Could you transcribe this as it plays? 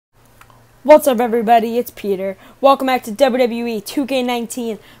What's up, everybody? It's Peter. Welcome back to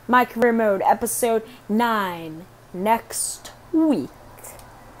WWE2K19 My Career Mode, Episode 9. Next week.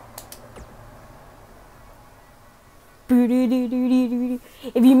 If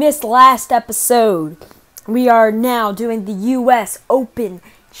you missed last episode, we are now doing the US Open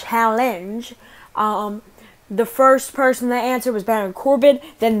Challenge. The first person that answered was Baron Corbin.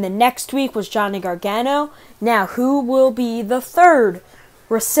 Then the next week was Johnny Gargano. Now, who will be the third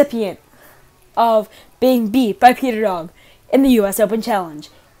recipient of being beat by Peter Dog in the US Open Challenge?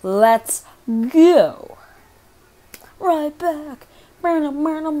 Let's go. Right back. Alright,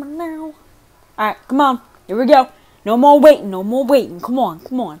 come on. Here we go. No more waiting. Come on.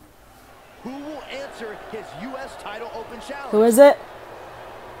 Who will answer his US title Open Challenge? Who is it?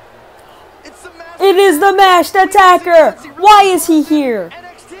 It's the It is the Masked Attacker. Why is he here?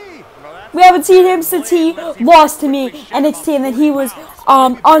 NXT. We haven't seen him since he lost to me NXT, and then he was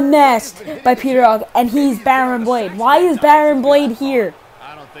unmasked by Peter Dog, and he's Baron Blade. Why is Baron Blade here?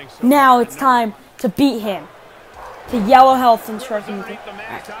 I don't think so. Now it's time to beat him. The yellow health instruction.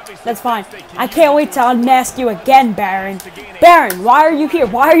 That's fine. I can't wait to unmask you again, Baron. Baron, why are you here?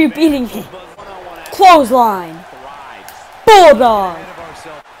 Why are you beating me? Clothesline. Bulldog.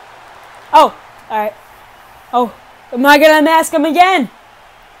 Oh, alright. Oh, am I gonna unmask him again?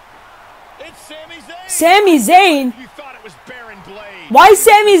 It's Sami Zayn. Sami Zayn? You thought it was Baron Blade. Why is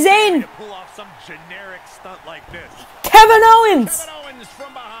Sami Zayn? Pull off some generic stunt like this. Kevin Owens! Kevin Owens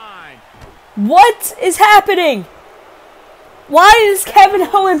from behind. What is happening? Why is Kevin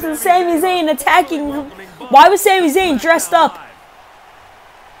Owens and Sami Zayn attacking him? Why was Sami Zayn dressed up?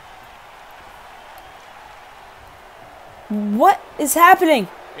 What is happening?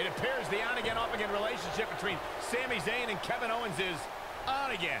 It appears the on-again, off-again relationship between Sami Zayn and Kevin Owens is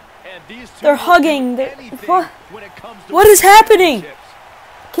on again. And these two They're hugging. What is relationships. happening?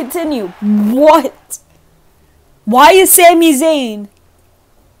 Continue. What? Why is Sami Zayn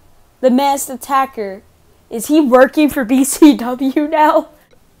the Masked Attacker? Is he working for BCW now?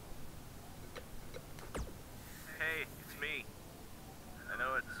 Hey, it's me. I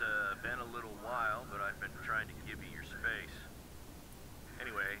know it's been a little while, but I've been trying to give you your space.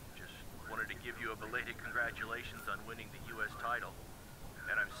 Anyway, just wanted to give you a belated congratulations on winning the US title.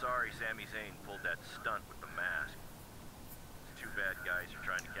 And I'm sorry Sami Zayn pulled that stunt with the mask. It's too bad guys are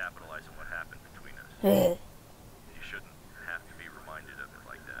trying to capitalize on what happened between us. You shouldn't have to be reminded of it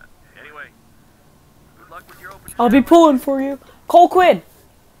like that. Anyway, good luck with your open I'll be pulling for you. Cole Quinn.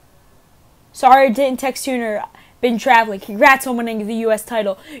 Sorry I didn't text sooner. Been traveling. Congrats on winning the US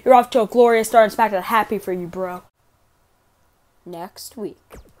title. You're off to a glorious start in SmackDown. Happy for you, bro. Next week.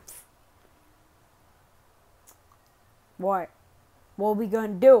 What? What are we gonna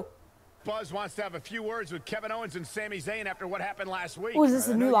do? Buzz wants to have a few words with Kevin Owens and Sami Zayn after what happened last week. Oh, is this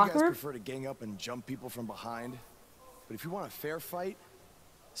a I know new you locker guys room? prefer to gang up and jump people from behind, but if you want a fair fight,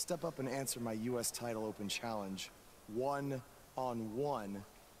 step up and answer my US title open challenge, 1-on-1,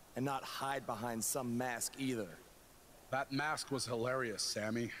 and not hide behind some mask either. That mask was hilarious,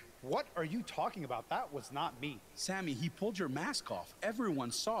 Sammy. What are you talking about? That was not me. Sammy, he pulled your mask off.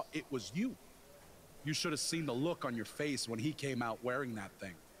 Everyone saw it was you. You should have seen the look on your face when he came out wearing that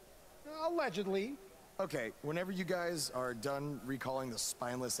thing. Allegedly. Okay, whenever you guys are done recalling the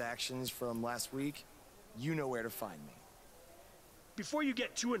spineless actions from last week, you know where to find me. Before you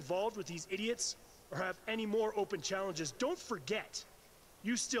get too involved with these idiots or have any more open challenges, don't forget,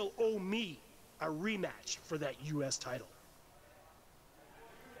 you still owe me a rematch for that US title.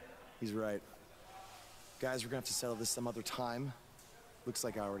 He's right. Guys, we're gonna have to settle this some other time. Looks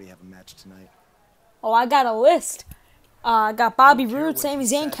like I already have a match tonight. Oh, I got a list. I got Bobby Roode, Sami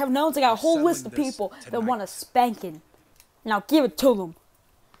Zayn, Kevin Owens. I got a whole list of people that want a spanking. Now give it to them.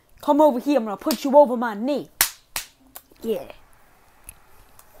 Come over here. I'm gonna put you over my knee. Yeah.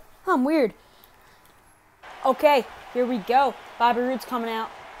 I'm weird. Okay, here we go. Bobby Roode's coming out.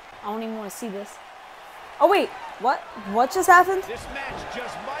 I don't even want to see this. Oh wait, what? What just happened? This match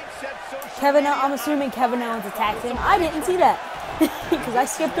just might set social Kevin, media I'm assuming Kevin Owens attacked him. I didn't see that because I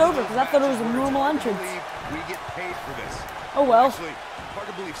skipped over because I thought it was a normal entrance. We get paid for this. Oh well. Actually, hard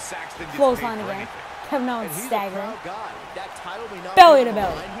to believe Saxton gets Clothesline paid for again. anything. Kevin Owens He's a staggering. proud guy. That title may not Belly be to on the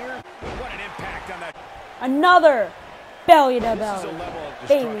belly. line here. What an impact on that. Another belly to This is a belly. level of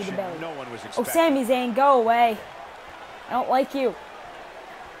Bailey to destruction belly. no one was Oh, expecting. Sami Zayn, go away. I don't like you.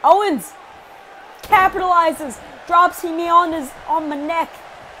 Owens capitalizes, drops me on my neck.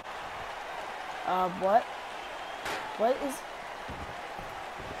 What? What is?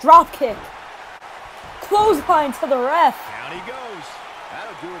 Drop kick. Clothesline to the ref. Down he goes.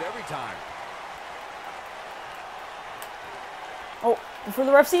 That'll do it every time. Oh, before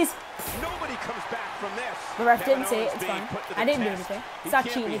the ref sees. Nope. The ref didn't see it. It's fine. I didn't do anything. It's not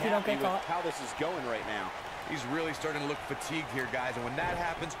cheating if you don't get caught. How this is going right now. He's really starting to look fatigued here, guys. And when that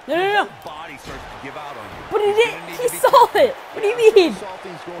happens, No. your body starts to give out on you. But he didn't. He saw it. What do you mean?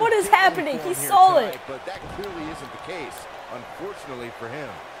 What is happening? He saw it. But that clearly isn't the case, unfortunately for him.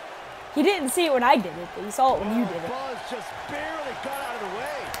 He didn't see it when I did it, but he saw it when you did it. Buzz just barely got out of the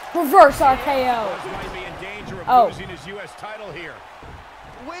way. Reverse Buzz RKO. might be in danger of Oh. losing his U.S. title here.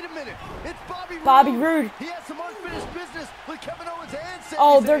 Wait a minute. It's Bobby Roode. He has some unfinished business with Kevin Owens and Sami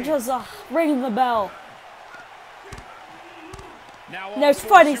Oh, they're Zayn. just ringing the bell. Now No, all it's four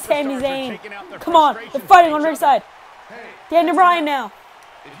fighting superstars Sami are Zayn. taking out their Come on, they're frustrations fighting with on each ringside. Hey, Daniel Bryan now.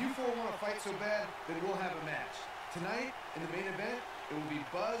 if you four want to fight so bad, then we'll have a match. Tonight, in the main event, it will be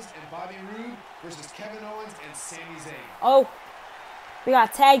Buzz and Bobby Roode versus Kevin Owens and Sami Zayn. Oh, we got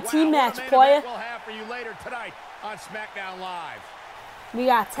a tag team match, player. We'll have for you later tonight on SmackDown Live. We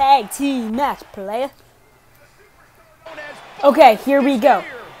got a tag team match, player. Okay, here we go.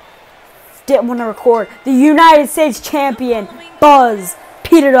 Didn't want to record. The United States Champion, Buzz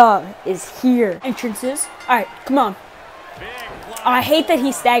Peter Dog, is here. Entrances. Alright, come on. Oh, I hate that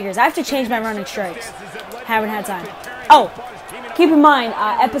he staggers. I have to change my running strikes. Haven't had time. Oh, keep in mind,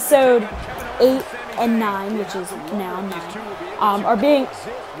 episode 8 and 9, which is now 9, are being...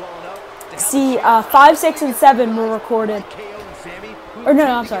 See, 5, 6, and 7 were recorded. Or no,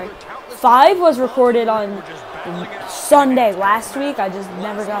 I'm sorry. 5 was recorded on Sunday last week. I just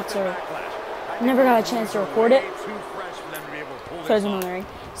never got a chance to record it. Because I'm wondering.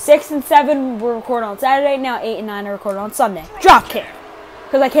 6 and 7 were recorded on Saturday. Now 8 and 9 are recorded on Sunday. Dropkick.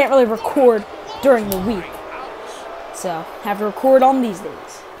 Because I can't really record during the week. So, have to record on these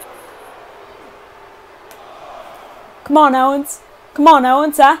days. Come on, Owens. Come on,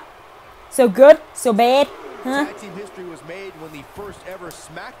 Owens, huh? So good? So bad? Huh? Tag team history was made when the first ever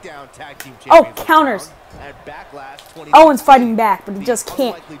SmackDown Tag Team Oh, Champions counters. at Backlash 2019. Owens fighting back, but he just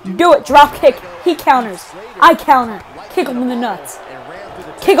can't do it. Drop kick. He counters. I counter. Kick him in the nuts.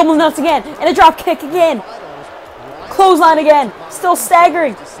 Kick him in the nuts again. And a drop kick again. Clothesline again. Still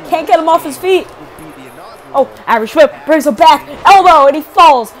staggering. Can't get him off his feet. Oh, Irish whip. Brings him back. Elbow. And he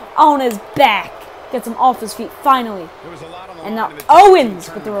falls on his back. Gets him off his feet finally. And now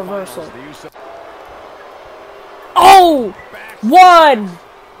Owens with the reversal. Oh! 1,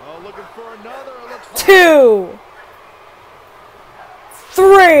 2,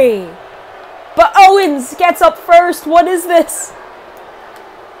 3. But Owens gets up first. What is this?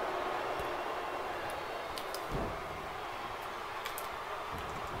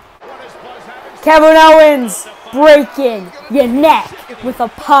 Kevin Owens breaking your neck with a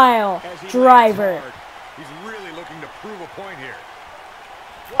pile driver. He's really looking to prove a point here.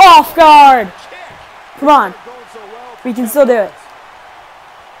 Off guard. Come on. We can still do it.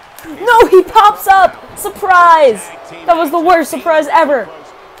 No, he pops up. Surprise. That was the worst surprise ever.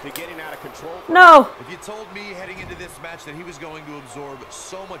 No. If you told me heading into this match that he was going to absorb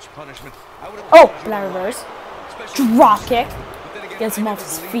so much punishment, I would have... Oh, that reverse. Drop kick. Gets him off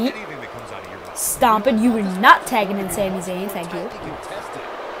his feet. Stomping. You were not tagging in Sami Zayn. Thank you.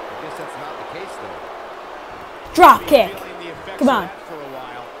 Drop kick. Come on.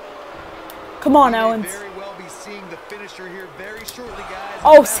 Come on, Owens.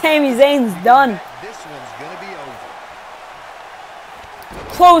 Oh, Sami Zayn's done. This one's gonna be over.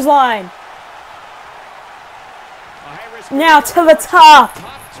 Clothesline. Now to the top.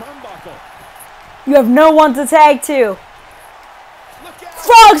 You have no one to tag to.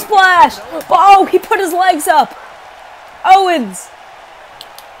 Frog splash. Oh, he put his legs up. Owens.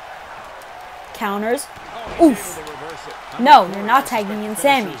 Counters. Oof. No, you're not tagging in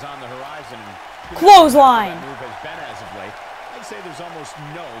Sami. Clothesline. I'd say there's almost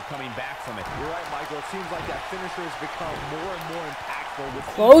no coming back from it. You're right, Michael. It seems like that finisher has become more and more impactful with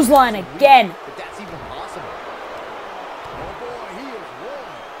Clothesline again. But that's even possible. Oh boy, he is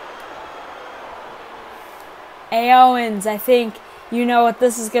rolling. Hey Owens, I think you know what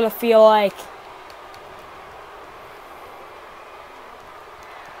this is gonna feel like.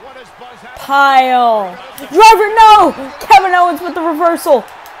 Pile. Driver, no! Kevin Owens with the reversal.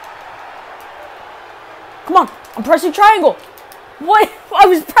 Come on, I'm pressing triangle. What? I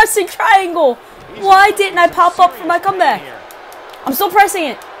was pressing triangle. Why didn't I pop up for my comeback? I'm still pressing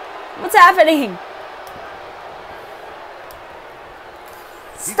it. What's happening?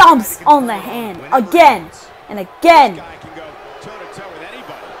 Stomps on the hand. Again. And again.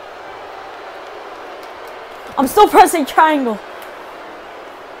 I'm still pressing triangle.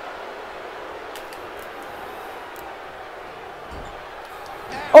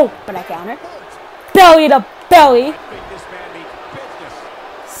 Oh, but I counter. Belly to belly.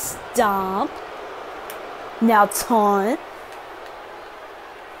 Stomp. Now taunt.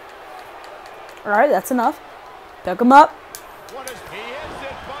 Alright, that's enough. Pick him up.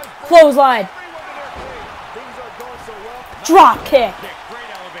 Clothesline. Drop kick.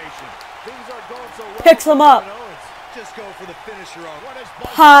 Picks him up. Just go for the finisher on.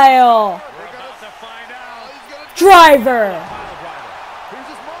 Pile. Driver.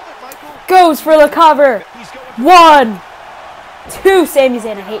 Goes for the cover. 1, 2. Sami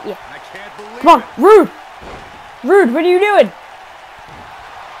Zayn, I hate you. Come on, Rude. Rude, what are you doing?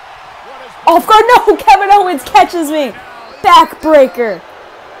 Off guard. No, Kevin Owens catches me. Backbreaker.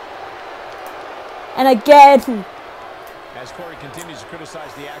 And again. As Corey continues to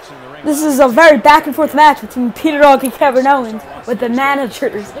criticize the action in the ring. This is a very back and forth match between Peter Dog and Kevin Owens with the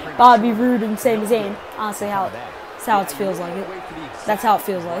managers Bobby Roode and Sami Zayn. Honestly, that's how it feels like it. That's how it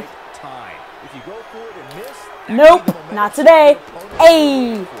feels like. Nope, not today.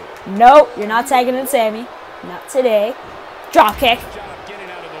 Hey, nope, you're not tagging in Sammy. Not today. Drop kick.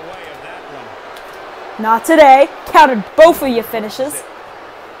 Not today. Countered both of your finishes.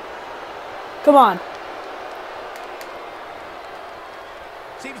 Come on.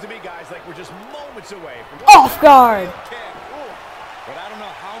 Seems to me, guys, like we're just moments away from off guard. But I don't know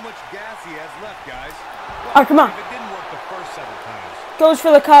how much gas he has left, guys. Oh, come on. It didn't work the first several times. Goes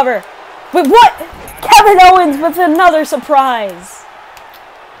for the cover. Wait, what? Kevin Owens with another surprise.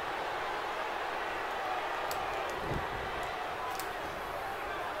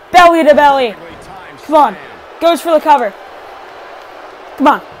 Belly to belly. Come on. Goes for the cover. Come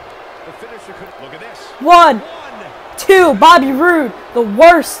on. Look at this. 1, 2. Bobby Roode, the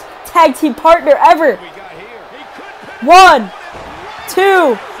worst tag team partner ever. 1,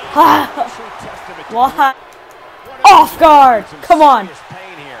 2. What? Off guard. Come on.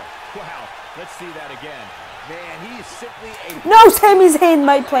 Let's see that again. Man, he is simply a No, Sami Zayn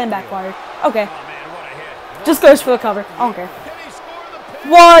might plan backfired. Okay. Just goes for the cover. I don't care.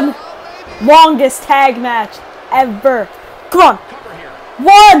 1. Longest tag match ever. Come on.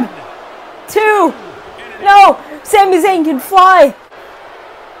 1, 2. No. Sami Zayn can fly.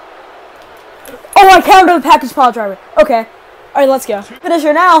 Oh, I counted the package pile driver. Okay. Alright, let's go.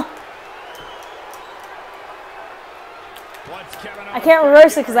 Finisher now. I can't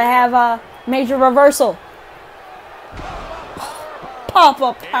reverse it because I have a major reversal.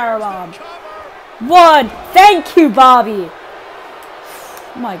 Pop-up powerbomb. 1. Thank you, Bobby.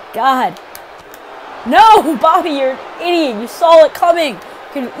 Oh my God. No, Bobby, you're an idiot. You saw it coming. You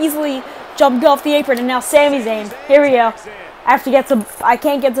could have easily jumped off the apron, and now Sami Zayn. Here we go. I have to get to. I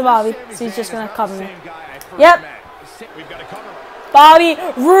can't get to Bobby, so he's just gonna cover me. Yep. Bobby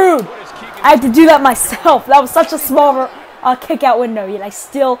Roode. I had to do that myself. That was such a small kick out window, yet I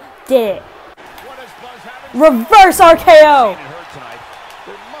still did it. Reverse RKO.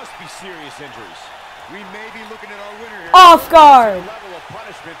 Off guard.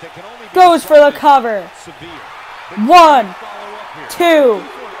 Goes for the cover. 1, 2.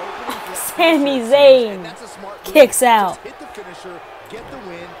 Sami Zayn kicks out.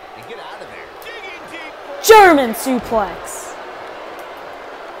 German suplex.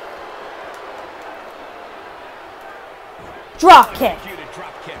 Drop kick.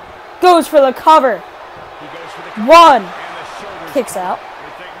 Goes for the cover. 1. Kicks out.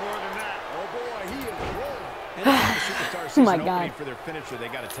 Oh my God. For their finisher, they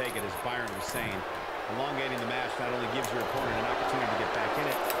got to take it, as Byron was saying. Elongating the match not only gives your opponent an opportunity to get back in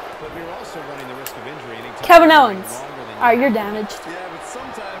it, but you're also running the risk of injury. Kevin Owens. Alright, you're damaged. Yeah, but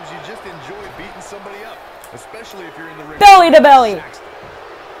sometimes you just enjoy beating somebody up, especially if you're in the ring. Belly to belly.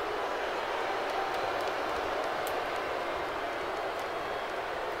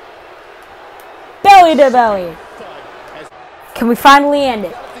 Belly to belly. Can we finally end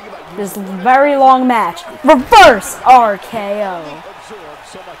it? This very long match. Reverse RKO.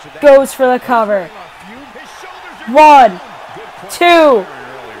 Goes for the cover. 1, 2,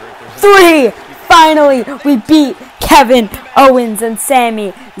 3. Finally, we beat Kevin Owens and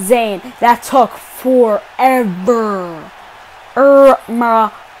Sami Zayn. That took forever.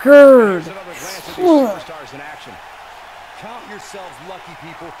 My God.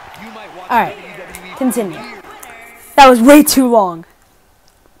 Alright, continue. That was way too long.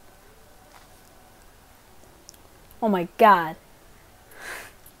 Oh my God.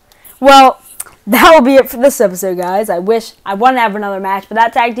 Well, that will be it for this episode, guys. I wanted to have another match, but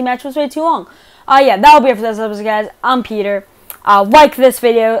that tag team match was way too long. Yeah, that will be it for this episode, guys. I'm Peter. Like this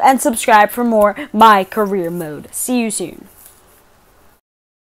video and subscribe for more My Career Mode. See you soon.